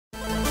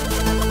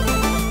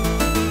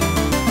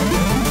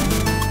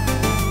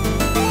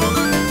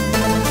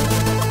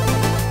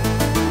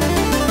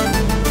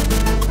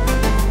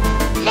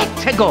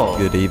go!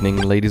 Good evening,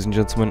 ladies and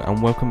gentlemen, and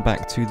welcome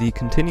back to the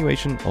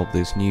continuation of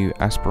this new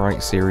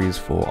ASEPRITE series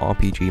for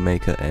RPG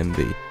Maker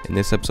MV. In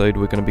this episode,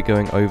 we're going to be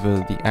going over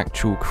the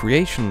actual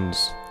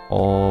creations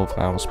of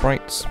our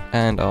sprites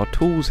and our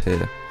tools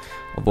here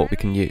of what we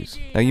can use.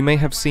 Now, you may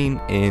have seen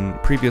in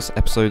previous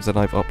episodes that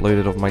I've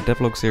uploaded of my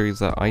devlog series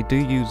that I do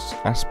use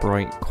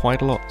ASEPRITE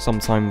quite a lot,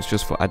 sometimes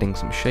just for adding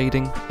some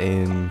shading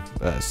in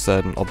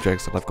certain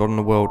objects that I've got in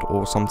the world,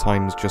 or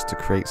sometimes just to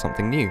create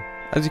something new.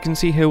 As you can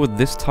see here with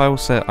this tile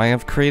set, I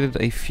have created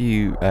a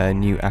few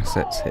new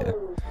assets here.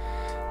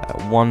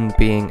 One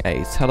being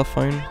a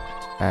telephone,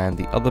 and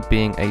the other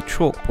being a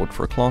chalkboard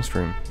for a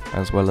classroom,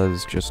 as well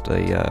as just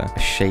a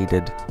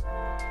shaded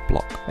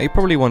block. Now, you're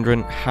probably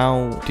wondering,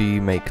 how do you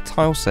make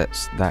tile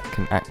sets that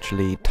can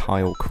actually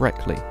tile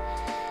correctly?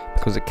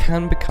 Because it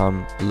can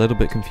become a little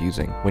bit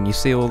confusing. When you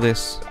see all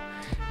this,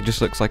 it just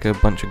looks like a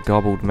bunch of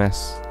garbled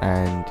mess,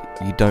 and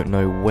you don't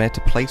know where to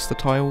place the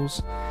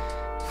tiles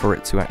for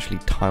it to actually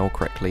tile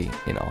correctly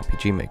in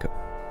RPG Maker.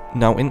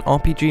 Now, in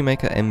RPG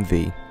Maker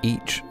MV,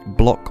 each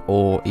block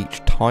or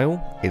each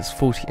tile is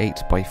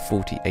 48 by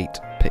 48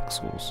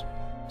 pixels.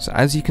 So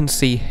as you can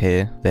see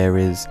here, there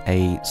is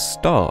a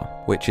star,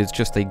 which is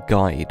just a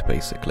guide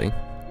basically,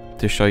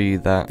 to show you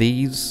that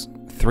these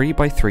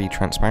 3x3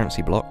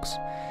 transparency blocks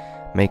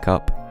make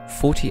up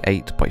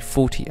 48 by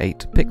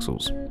 48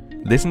 pixels.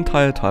 This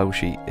entire tile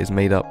sheet is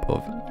made up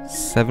of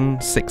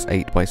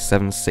 768 by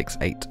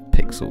 768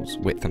 pixels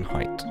width and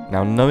height.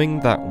 Now, knowing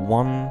that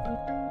one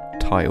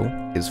tile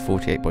is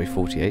 48 by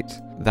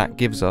 48, that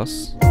gives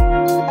us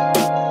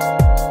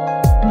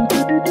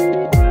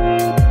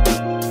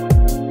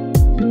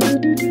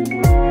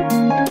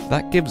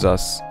That gives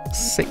us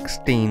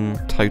 16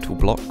 total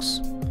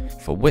blocks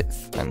for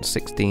width and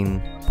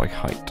 16 by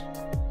height.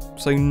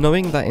 So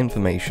knowing that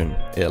information,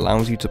 it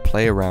allows you to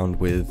play around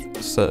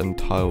with certain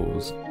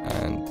tiles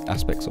and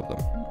aspects of them.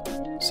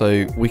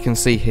 So we can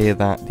see here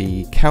that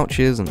the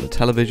couches and the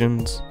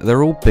televisions,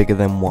 they're all bigger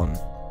than one.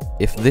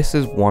 If this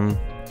is one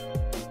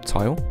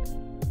tile,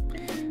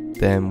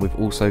 then we've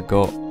also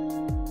got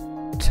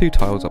two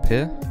tiles up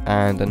here,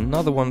 and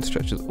another one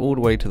stretches all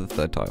the way to the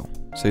third tile.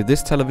 So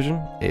this television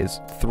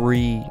is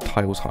 3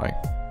 tiles high.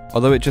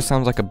 Although it just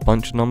sounds like a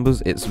bunch of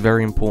numbers, it's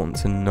very important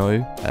to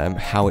know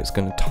how it's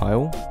going to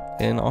tile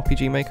in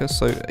RPG Maker.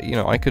 So, you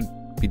know, I could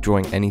be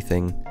drawing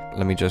anything.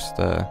 Let me just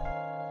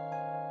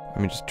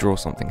draw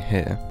something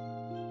here.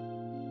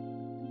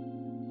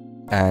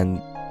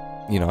 And,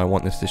 you know, I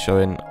want this to show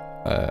in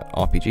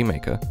RPG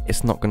Maker.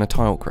 It's not going to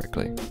tile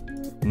correctly.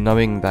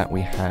 Knowing that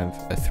we have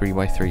a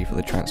 3x3 for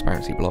the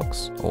transparency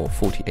blocks, or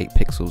 48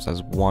 pixels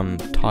as one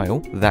tile,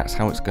 that's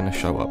how it's going to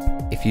show up.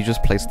 If you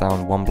just place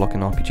down one block in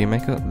RPG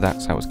Maker,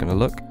 that's how it's going to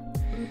look.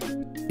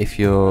 If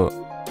you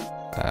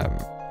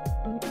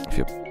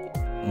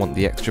want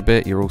the extra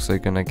bit, you're also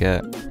going to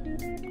get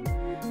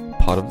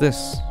part of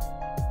this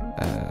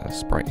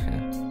sprite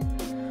here,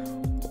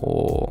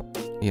 or,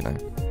 you know,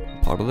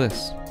 part of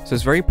this. So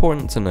it's very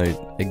important to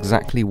know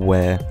exactly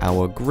where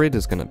our grid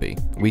is going to be.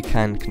 We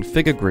can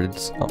configure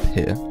grids up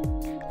here.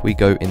 We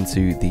go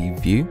into the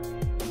view,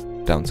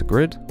 down to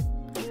grid,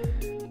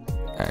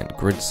 and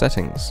grid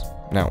settings.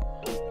 Now,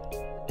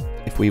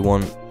 if we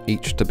want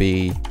each to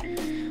be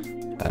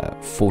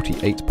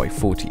 48 by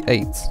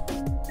 48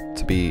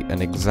 to be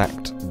an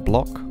exact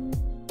block,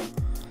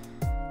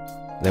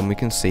 then we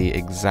can see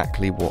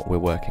exactly what we're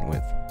working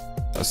with.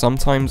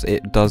 Sometimes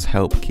it does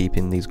help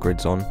keeping these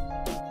grids on.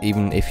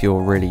 Even if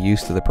you're really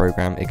used to the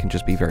program, it can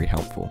just be very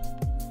helpful.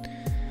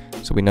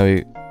 So we know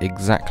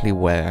exactly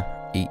where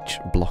each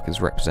block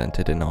is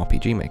represented in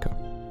RPG Maker.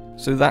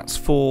 So that's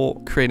for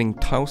creating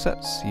tile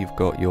sets. You've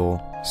got your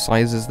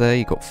sizes there.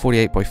 You've got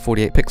 48 by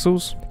 48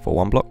 pixels for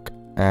one block,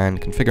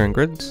 and configuring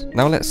grids.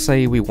 Now let's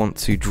say we want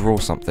to draw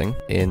something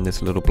in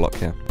this little block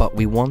here, but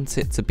we want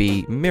it to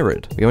be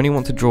mirrored. We only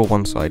want to draw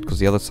one side because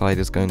the other side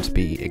is going to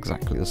be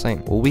exactly the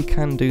same. Well, we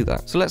can do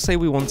that. So let's say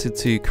we wanted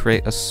to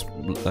create a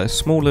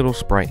small little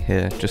sprite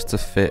here just to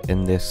fit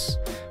in this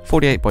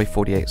 48 by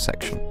 48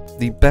 section.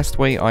 The best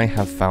way I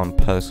have found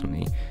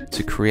personally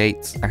to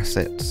create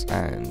assets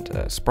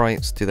and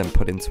sprites to then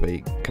put into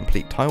a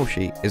complete tile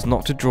sheet is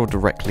not to draw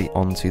directly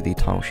onto the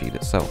tile sheet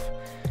itself.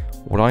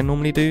 What I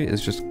normally do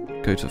is just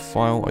go to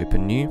File,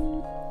 Open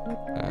New,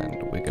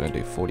 and we're going to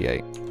do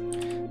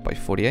 48 by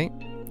 48.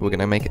 We're going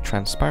to make it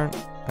transparent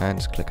and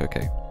just click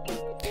OK.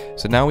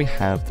 So now we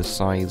have the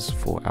size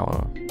for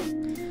our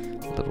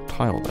little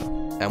tile there.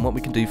 And what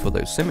we can do for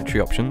those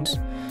symmetry options,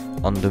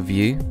 under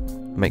View,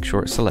 make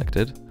sure it's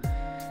selected,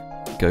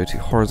 go to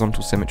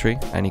Horizontal Symmetry,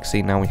 and you can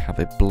see now we have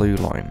a blue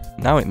line.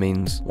 Now it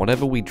means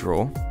whatever we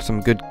draw,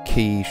 some good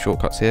key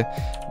shortcuts here,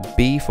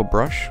 B for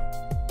brush,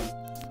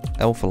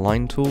 L for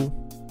line tool,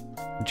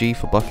 G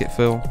for bucket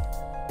fill,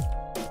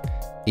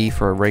 E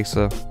for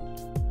eraser,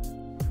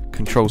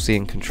 Control C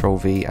and Control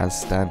V as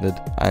standard,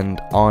 and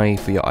I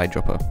for your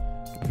eyedropper.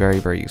 Very,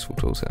 very useful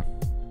tools here.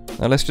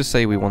 Now let's just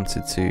say we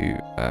wanted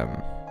to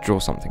draw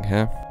something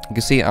here. You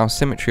can see our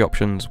symmetry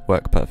options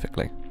work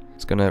perfectly.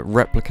 It's going to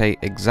replicate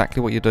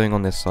exactly what you're doing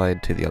on this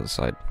side to the other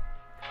side.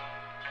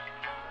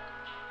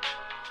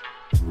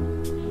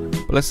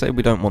 But let's say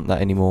we don't want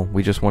that anymore,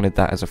 we just wanted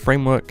that as a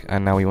framework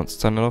and now we want to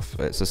turn it off.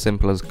 It's as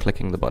simple as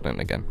clicking the button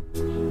again.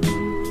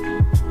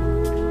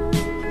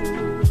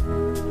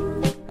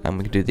 And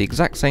we can do the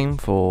exact same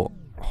for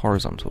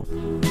horizontal.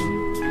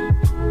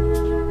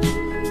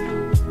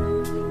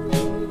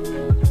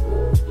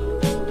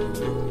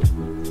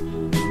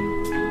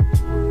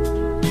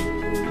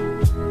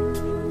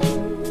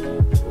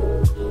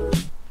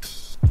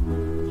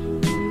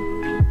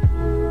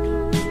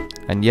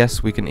 And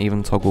yes, we can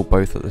even toggle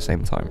both at the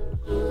same time.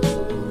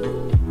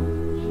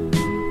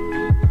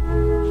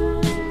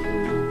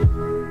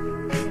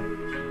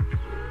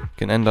 You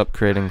can end up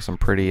creating some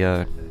pretty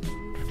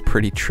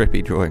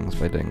trippy drawings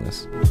by doing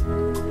this.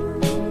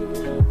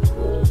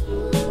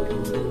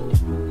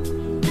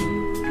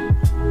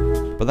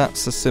 But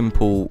that's a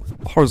simple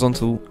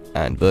horizontal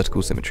and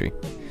vertical symmetry.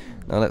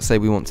 Now let's say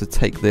we want to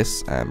take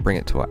this and bring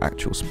it to our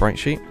actual sprite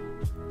sheet,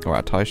 or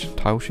our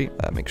tile sheet.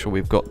 Make sure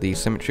we've got the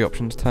symmetry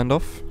options turned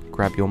off.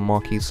 Grab your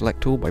marquee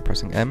select tool by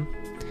pressing M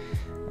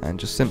and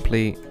just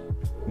simply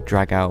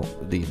drag out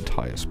the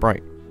entire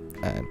sprite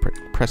and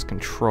press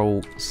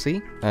Ctrl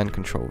C and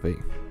Ctrl V.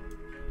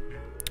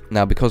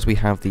 Now because we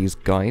have these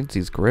guides,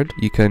 these grid,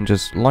 you can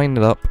just line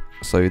it up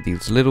so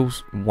these little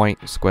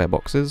white square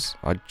boxes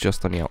are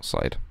just on the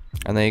outside.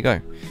 And there you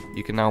go.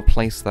 You can now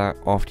place that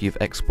after you've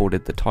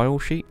exported the tile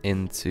sheet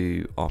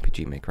into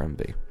RPG Maker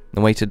MB. The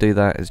way to do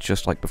that is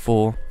just like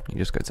before, you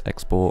just go to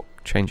export,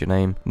 change your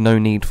name. No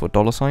need for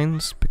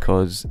 $signs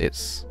because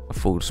it's a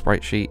full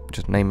sprite sheet,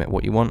 just name it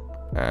what you want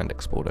and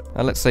export it.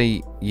 Now let's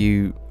say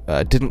you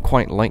didn't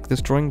quite like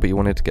this drawing but you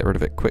wanted to get rid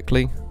of it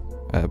quickly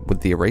with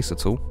the eraser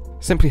tool.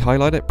 Simply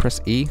highlight it, press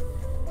E,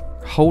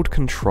 hold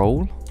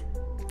Control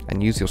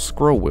and use your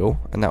scroll wheel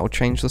and that will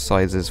change the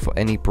sizes for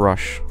any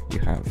brush you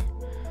have.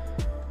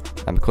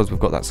 And because we've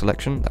got that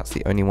selection, that's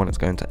the only one it's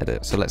going to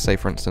edit. So let's say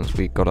for instance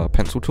we've got our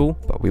pencil tool,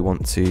 but we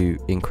want to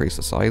increase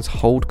the size.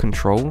 Hold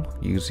Control,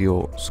 use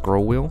your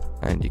scroll wheel,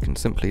 and you can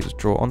simply just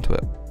draw onto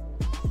it.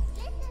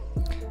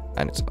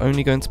 And it's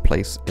only going to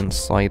place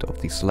inside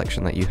of the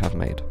selection that you have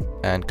made.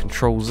 And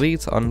Control Z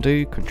to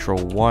undo,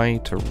 Control Y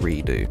to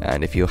redo.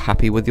 And if you're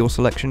happy with your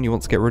selection, you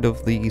want to get rid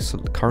of the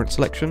current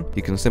selection,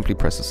 you can simply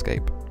press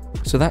Escape.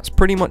 So that's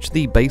pretty much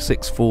the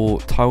basics for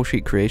tile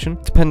sheet creation.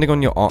 Depending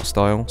on your art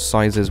style,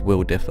 sizes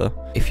will differ.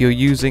 If you're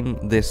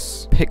using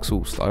this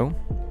pixel style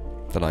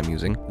that I'm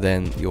using,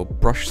 then your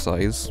brush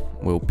size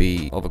will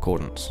be of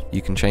accordance.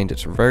 You can change it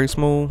to very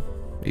small,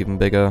 even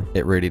bigger.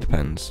 It really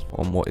depends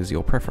on what is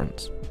your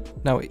preference.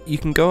 Now you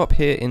can go up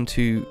here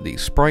into the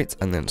sprite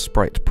and then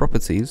sprite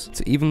properties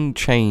to even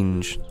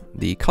change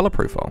the color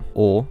profile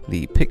or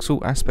the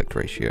pixel aspect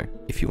ratio.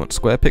 If you want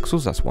square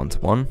pixels, that's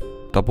 1:1.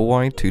 Double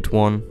wide,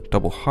 2:1,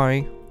 double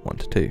high,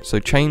 1:2. So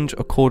change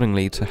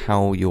accordingly to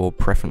how your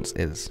preference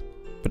is.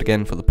 But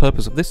again, for the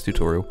purpose of this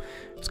tutorial,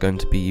 it's going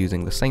to be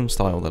using the same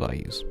style that I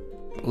use.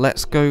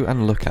 Let's go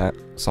and look at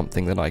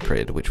something that I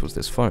created, which was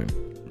this phone.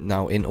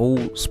 Now in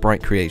all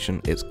sprite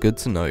creation, it's good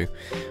to know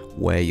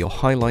where your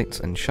highlights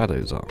and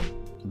shadows are.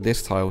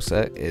 This tile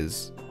set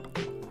is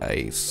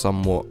a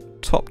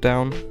somewhat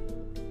top-down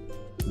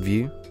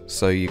view.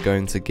 So you're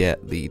going to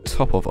get the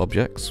top of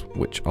objects,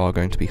 which are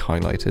going to be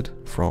highlighted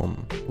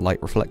from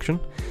light reflection,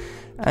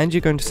 and you're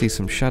going to see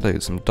some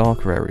shadows, some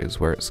darker areas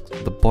where it's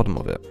the bottom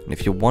of it. And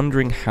if you're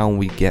wondering how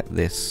we get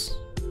this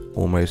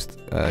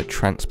almost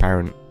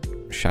transparent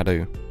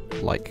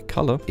shadow-like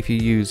color, if you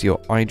use your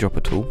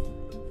eyedropper tool,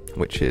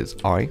 which is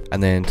I,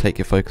 and then take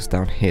your focus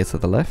down here to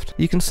the left,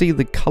 you can see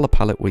the color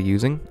palette we're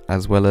using,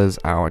 as well as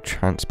our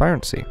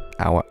transparency,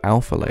 our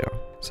alpha layer.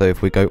 So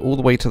if we go all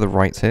the way to the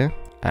right here,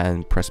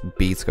 and press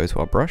B to go to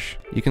our brush,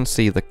 you can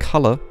see the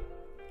color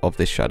of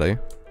this shadow,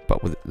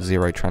 but with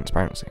 0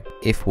 transparency.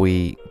 If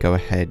we go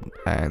ahead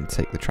and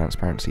take the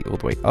transparency all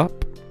the way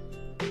up,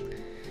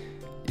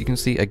 you can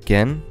see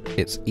again,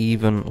 it's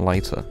even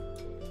lighter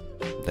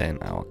than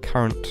our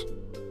current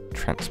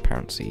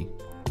transparency.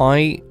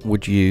 I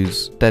would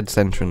use dead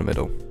center in the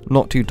middle.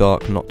 Not too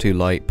dark, not too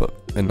light, but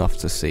enough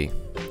to see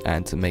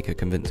and to make a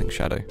convincing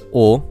shadow.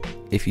 Or,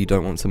 if you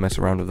don't want to mess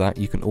around with that,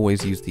 you can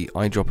always use the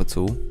eyedropper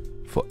tool.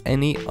 For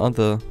any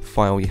other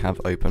file you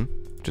have open,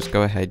 just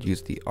go ahead,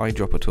 use the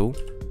eyedropper tool,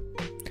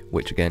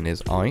 which again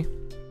is I.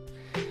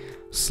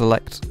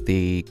 Select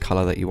the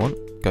color that you want,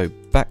 go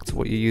back to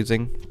what you're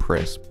using,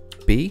 press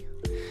B,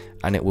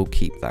 and it will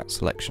keep that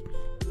selection.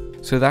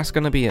 So that's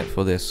going to be it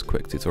for this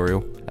quick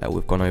tutorial.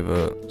 We've gone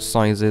over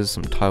sizes,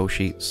 some tile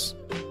sheets,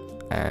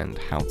 and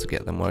how to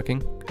get them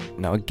working.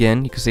 Now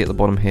again, you can see at the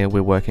bottom here,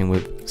 we're working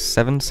with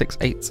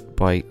 768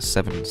 by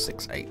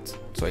 768,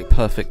 so a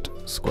perfect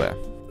square.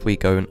 We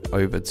go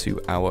over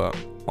to our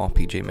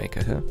RPG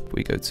Maker here,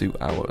 we go to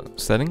our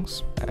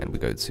settings and we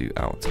go to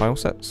our tile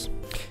sets.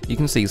 You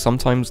can see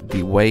sometimes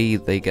the way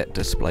they get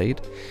displayed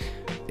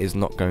is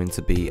not going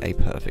to be a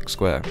perfect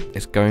square.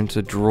 It's going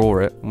to draw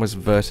it almost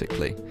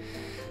vertically.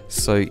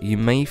 So you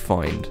may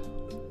find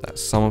that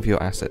some of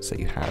your assets that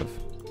you have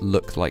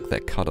look like they're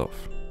cut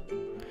off.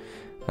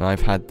 And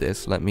I've had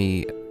this. Let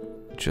me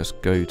just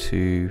go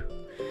to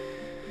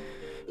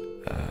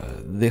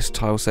this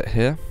tile set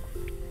here,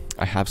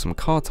 I have some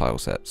car tile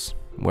sets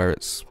where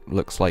it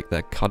looks like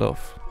they're cut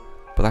off,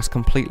 but that's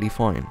completely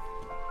fine,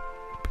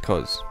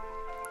 because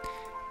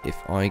if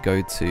I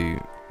go to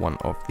one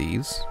of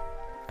these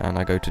and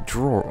I go to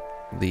draw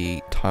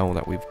the tile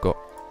that we've got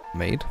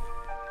made,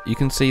 you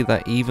can see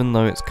that even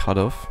though it's cut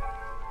off,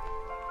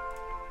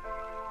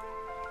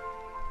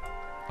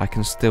 I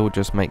can still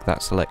just make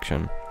that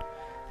selection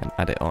and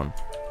add it on.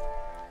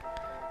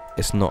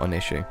 It's not an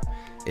issue.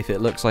 If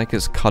it looks like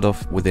it's cut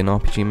off within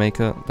RPG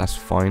Maker, that's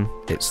fine.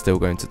 It's still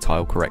going to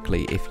tile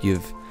correctly if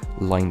you've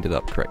lined it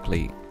up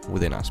correctly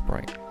within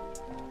ASEPRITE.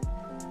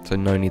 So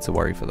no need to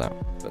worry for that.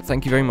 But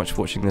thank you very much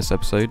for watching this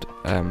episode.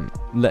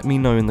 Let me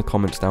know in the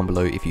comments down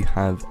below if you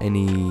have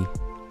any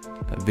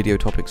video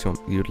topics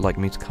you'd like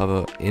me to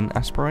cover in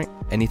ASEPRITE.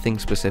 Anything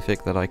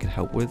specific that I could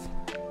help with,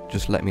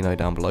 just let me know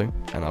down below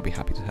and I'll be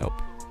happy to help.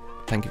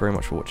 Thank you very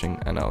much for watching,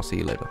 and I'll see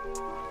you later.